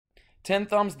10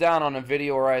 thumbs down on a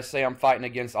video where I say I'm fighting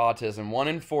against autism. 1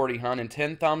 in 40, hun, and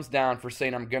 10 thumbs down for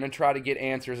saying I'm going to try to get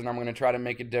answers and I'm going to try to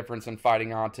make a difference in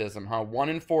fighting autism, huh? 1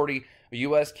 in 40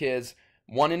 U.S. kids,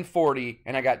 1 in 40,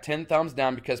 and I got 10 thumbs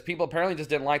down because people apparently just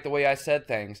didn't like the way I said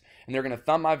things, and they're going to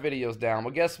thumb my videos down.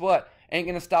 Well, guess what? Ain't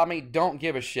going to stop me. Don't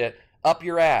give a shit. Up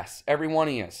your ass, every one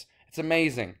of you. It's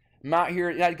amazing. I'm out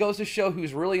here. That goes to show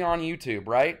who's really on YouTube,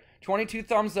 right? 22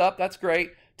 thumbs up, that's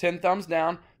great. 10 thumbs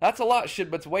down, that's a lot of shit,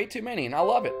 but it's way too many, and I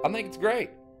love it. I think it's great.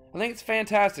 I think it's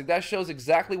fantastic. That shows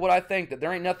exactly what I think, that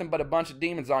there ain't nothing but a bunch of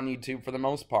demons on YouTube for the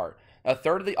most part. A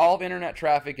third of all of internet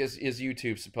traffic is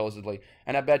YouTube, supposedly.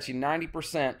 And I bet you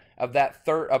 90% of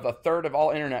a third of all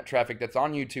internet traffic that's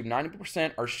on YouTube,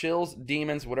 90% are shills,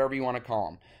 demons, whatever you want to call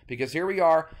them. Because here we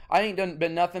are, I ain't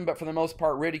been nothing but for the most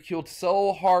part ridiculed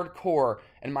so hardcore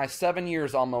in my 7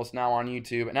 years almost now on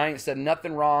YouTube, and I ain't said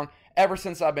nothing wrong ever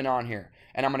since I've been on here.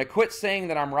 And I'm going to quit saying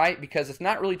that I'm right because it's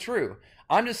not really true.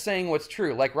 I'm just saying what's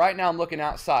true. Like right now I'm looking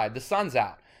outside. The sun's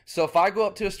out. So if I go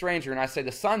up to a stranger and I say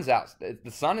the sun's out,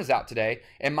 the sun is out today,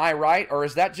 am I right, or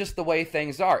is that just the way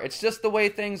things are? It's just the way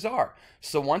things are.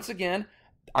 So once again,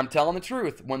 I'm telling the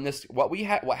truth. When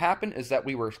what happened is that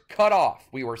we were cut off.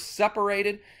 We were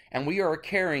separated, and we are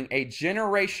carrying a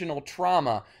generational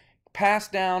trauma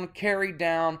passed down, carried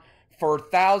down for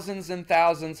thousands and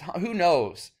thousands, who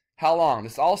knows how long.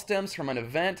 This all stems from an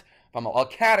event, from a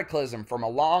cataclysm from a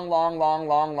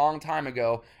long time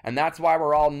ago, and that's why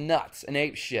we're all nuts and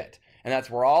ape shit. And that's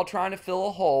we're all trying to fill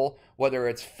a hole, whether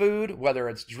it's food, whether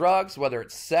it's drugs, whether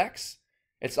it's sex.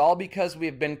 It's all because we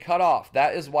have been cut off.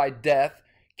 That is why death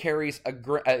carries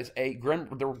the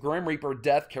Grim Reaper.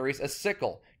 Death carries a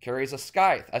sickle, carries a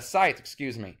scythe,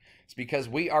 excuse me. It's because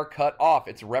we are cut off.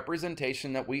 It's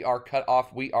representation that we are cut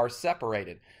off. We are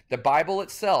separated. The Bible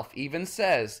itself even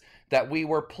says that we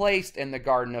were placed in the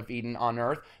Garden of Eden on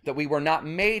earth, that we were not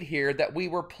made here, that we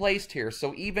were placed here.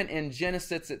 So even in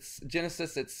Genesis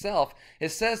itself, it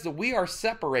says that we are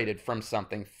separated from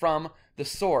something, from the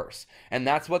source. And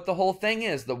that's what the whole thing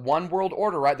is, the one world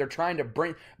order, right? They're trying to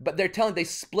bring, but they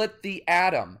split the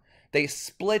atom. They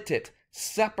split it,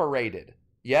 separated.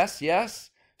 Yes, yes?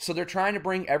 So they're trying to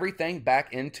bring everything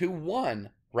back into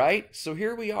one, right? So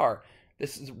here we are.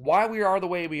 This is why we are the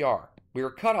way we are. We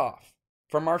are cut off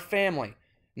from our family,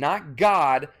 not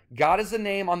God. God is the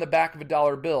name on the back of a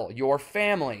dollar bill. Your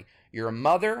family, your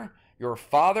mother, your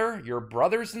father, your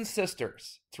brothers and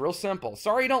sisters. It's real simple.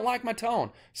 Sorry you don't like my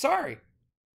tone. Sorry.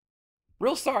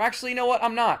 Real sorry. Actually, you know what?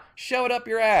 I'm not. Shove it up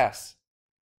your ass.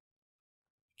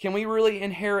 Can we really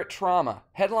inherit trauma?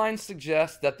 Headlines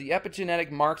suggest that the epigenetic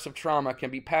marks of trauma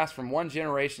can be passed from one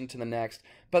generation to the next,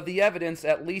 but the evidence,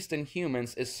 at least in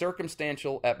humans, is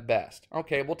circumstantial at best.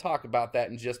 Okay, we'll talk about that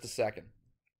in just a second.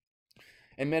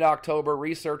 In mid-October,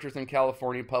 researchers in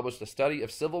California published a study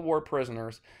of Civil War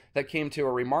prisoners that came to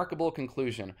a remarkable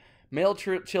conclusion. Male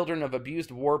children of abused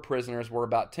war prisoners were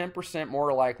about 10%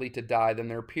 more likely to die than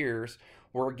their peers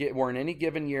were in any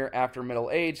given year after middle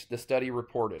age, the study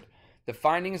reported. The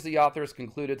findings the authors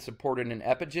concluded supported an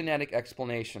epigenetic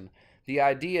explanation. The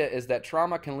idea is that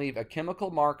trauma can leave a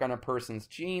chemical mark on a person's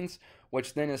genes,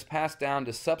 which then is passed down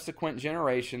to subsequent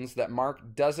generations. That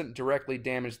mark doesn't directly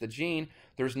damage the gene.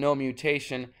 There's no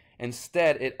mutation.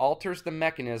 Instead, it alters the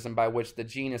mechanism by which the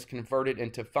gene is converted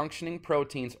into functioning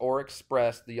proteins or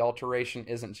expressed. The alteration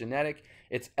isn't genetic,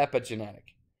 it's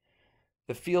epigenetic.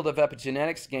 The field of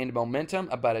epigenetics gained momentum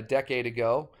about a decade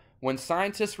ago, when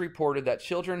scientists reported that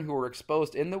children who were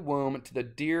exposed in the womb to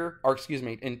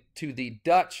the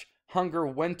Dutch hunger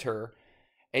winter,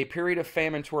 a period of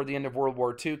famine toward the end of World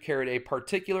War II, carried a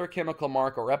particular chemical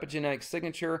mark or epigenetic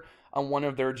signature on one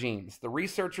of their genes. The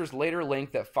researchers later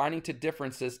linked that finding to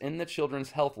differences in the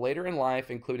children's health later in life,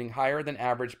 including higher than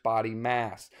average body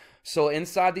mass. So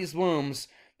inside these wombs,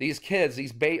 these kids,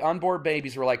 these unborn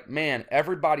babies were like, man,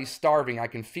 everybody's starving. I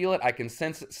can feel it. I can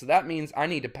sense it. So that means I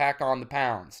need to pack on the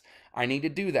pounds. I need to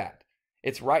do that.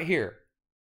 It's right here.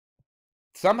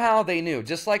 Somehow they knew,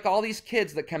 just like all these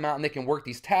kids that come out and they can work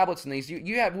these tablets and these,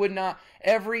 would not,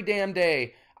 every damn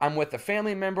day I'm with a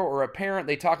family member or a parent,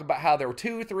 they talk about how their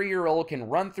 2 or 3 year old can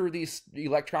run through these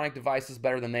electronic devices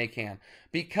better than they can.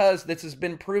 Because this has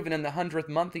been proven in the 100th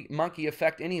monkey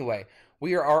effect anyway.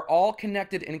 We are all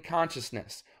connected in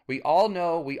consciousness. We all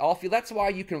know, we all feel. That's why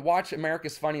you can watch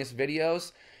America's Funniest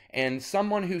Videos, and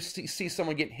someone who sees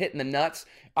someone get hit in the nuts,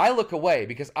 I look away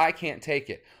because I can't take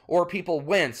it. Or people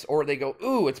wince, or they go,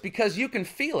 ooh, it's because you can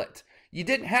feel it. It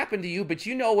didn't happen to you, but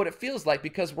you know what it feels like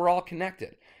because we're all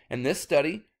connected. And this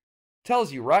study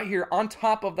Tells you right here on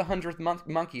top of the 100th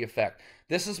monkey effect.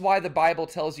 This is why the Bible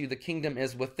tells you the kingdom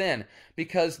is within,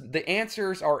 because the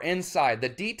answers are inside. The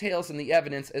details and the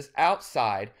evidence is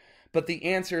outside, but the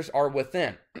answers are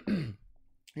within.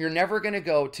 You're never going to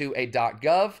go to a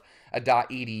 .gov, a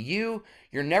 .edu.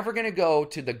 You're never going to go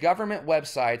to the government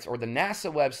websites or the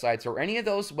NASA websites or any of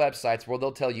those websites where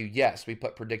they'll tell you, yes, we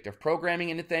put predictive programming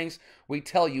into things. We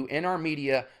tell you in our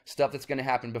media stuff that's going to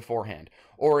happen beforehand.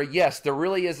 Or, yes, there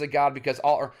really is a God because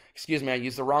excuse me, I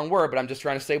used the wrong word, but I'm just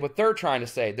trying to say what they're trying to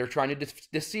say. They're trying to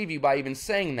deceive you by even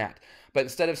saying that. But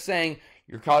instead of saying,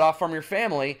 you're cut off from your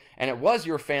family, and it was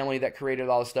your family that created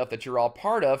all the stuff that you're all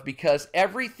part of, because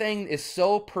everything is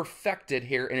so perfected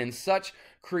here and in such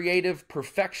creative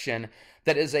perfection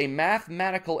that is a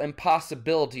mathematical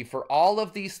impossibility for all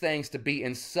of these things to be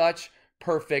in such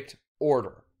perfect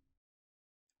order.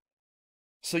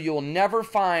 So you'll never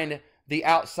find the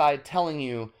outside telling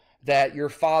you that your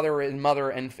father and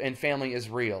mother and family is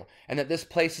real, and that this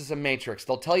place is a matrix.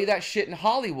 They'll tell you that shit in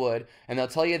Hollywood, and they'll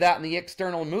tell you that in the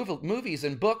external movies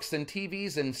and books and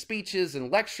TVs and speeches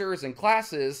and lectures and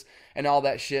classes and all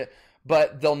that shit,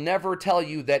 but they'll never tell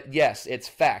you that, yes, it's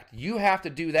fact. You have to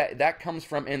do that. That comes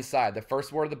from inside. The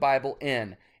first word of the Bible,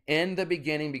 in the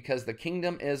beginning, because the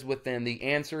kingdom is within. The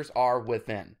answers are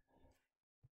within.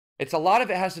 It's a lot of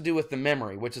it has to do with the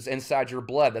memory, which is inside your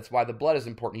blood. That's why the blood is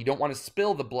important. You don't want to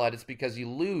spill the blood. It's because you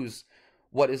lose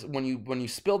what is, when you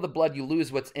spill the blood, you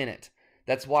lose what's in it.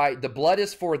 That's why the blood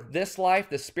is for this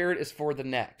life, the spirit is for the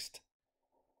next.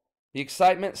 The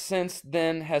excitement since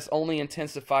then has only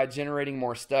intensified, generating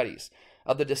more studies.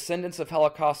 Of the descendants of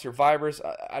Holocaust survivors,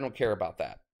 I don't care about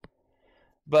that.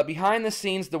 But behind the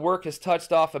scenes, the work has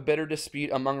touched off a bitter dispute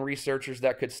among researchers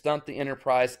that could stunt the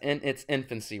enterprise in its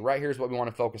infancy. Right here's what we want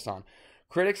to focus on.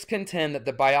 Critics contend that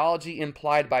the biology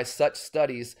implied by such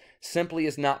studies simply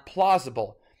is not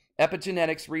plausible.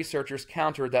 Epigenetics researchers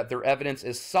counter that their evidence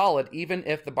is solid even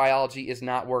if the biology is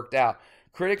not worked out.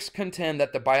 Critics contend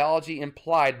that the biology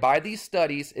implied by these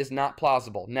studies is not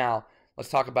plausible. Now, let's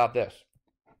talk about this.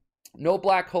 No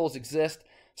black holes exist,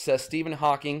 says Stephen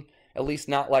Hawking, at least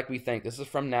not like we think. This is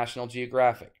from National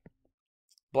Geographic.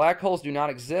 Black holes do not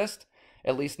exist,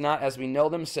 at least not as we know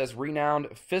them, says renowned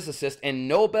physicist and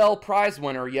Nobel Prize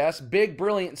winner. Yes, big,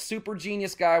 brilliant, super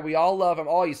genius guy. We all love him.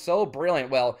 Oh, he's so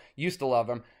brilliant. Well, used to love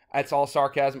him. That's all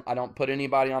sarcasm. I don't put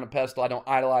anybody on a pedestal. I don't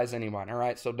idolize anyone, all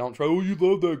right? So don't try, oh, you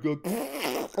love that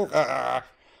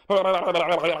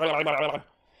guy.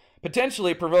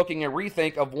 Potentially provoking a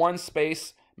rethink of one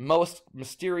space most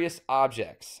mysterious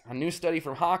objects. A new study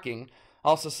from Hawking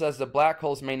also says that black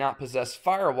holes may not possess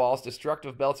firewalls,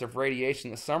 destructive belts of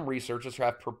radiation that some researchers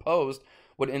have proposed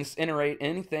would incinerate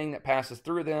anything that passes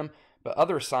through them, but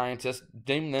other scientists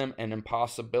deem them an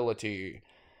impossibility.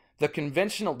 The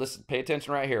conventional, pay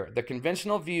attention right here, the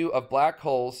conventional view of black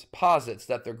holes posits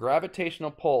that their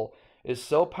gravitational pull is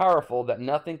so powerful that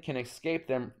nothing can escape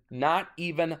them, not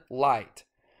even light,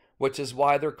 which is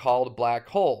why they're called black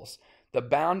holes. The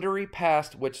boundary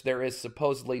past which there is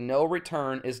supposedly no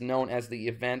return is known as the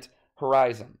event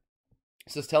horizon.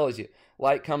 So this tells you,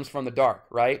 light comes from the dark,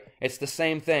 right? It's the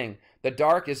same thing. The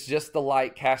dark is just the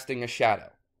light casting a shadow.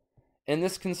 In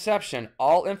this conception,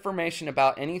 all information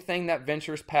about anything that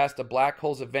ventures past a black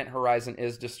hole's event horizon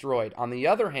is destroyed. On the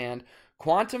other hand,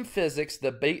 quantum physics,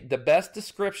 the best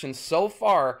description so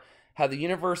far how the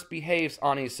universe behaves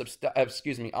on a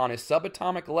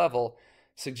subatomic level,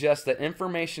 suggests that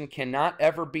information cannot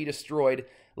ever be destroyed,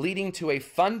 leading to a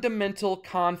fundamental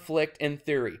conflict in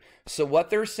theory. So what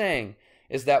they're saying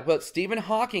is that what Stephen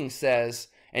Hawking says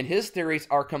and his theories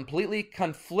are completely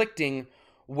conflicting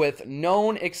with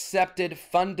known accepted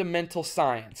fundamental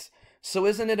science. So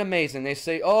isn't it amazing? They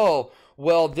say, oh,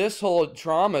 well, this whole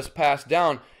trauma is passed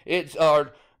down. It's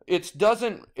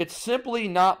simply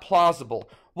not plausible.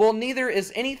 Well, neither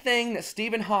is anything that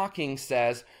Stephen Hawking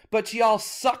says, but y'all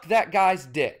suck that guy's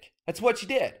dick. That's what you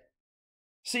did.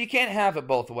 So you can't have it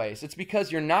both ways. It's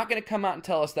because you're not going to come out and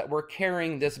tell us that we're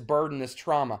carrying this burden, this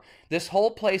trauma. This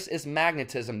whole place is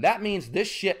magnetism. That means this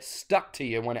shit stuck to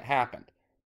you when it happened.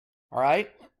 All right?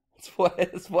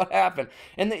 That's what happened.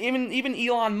 And even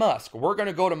Elon Musk, we're going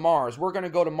to go to Mars. We're going to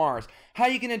go to Mars. How are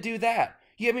you going to do that?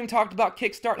 You haven't even talked about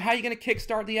kickstart. How are you going to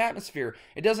kickstart the atmosphere?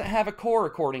 It doesn't have a core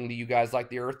according to you guys like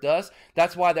the Earth does.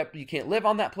 That's why you can't live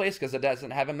on that place, because it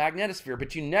doesn't have a magnetosphere.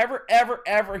 But you never, ever,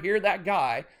 ever hear that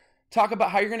guy talk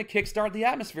about how you're going to kickstart the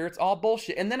atmosphere. It's all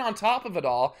bullshit. And then on top of it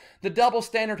all, the double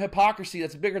standard hypocrisy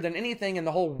that's bigger than anything in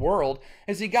the whole world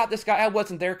is he got this guy, I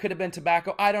wasn't there, could have been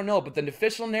tobacco, I don't know. But the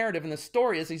official narrative and the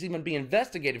story is he's even being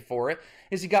investigated for it,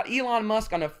 is he got Elon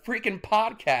Musk on a freaking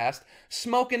podcast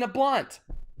smoking a blunt.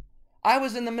 I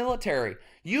was in the military.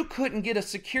 You couldn't get a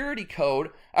security code,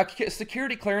 a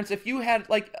security clearance if you had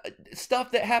like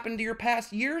stuff that happened to your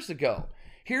past years ago.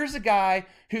 Here's a guy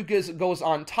who goes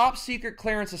on top secret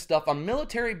clearance of stuff on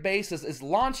military bases, is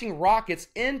launching rockets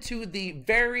into the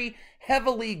very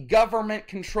heavily government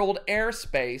controlled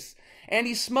airspace, and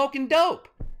he's smoking dope.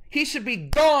 He should be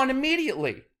gone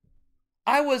immediately.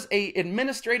 I was an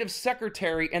administrative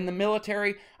secretary in the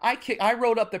military. I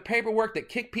wrote up the paperwork that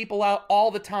kicked people out all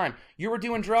the time. You were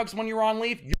doing drugs when you were on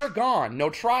leave, you're gone.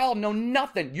 No trial, no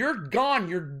nothing. You're gone,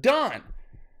 you're done.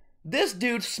 This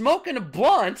dude smoking a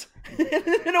blunt,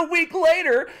 and a week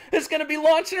later is going to be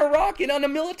launching a rocket on a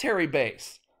military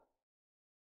base.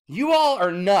 You all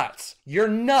are nuts. You're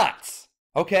nuts.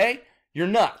 Okay? You're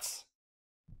nuts.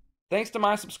 Thanks to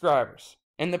my subscribers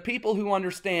and the people who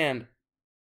understand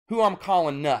who I'm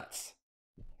calling nuts.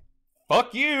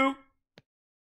 Fuck you.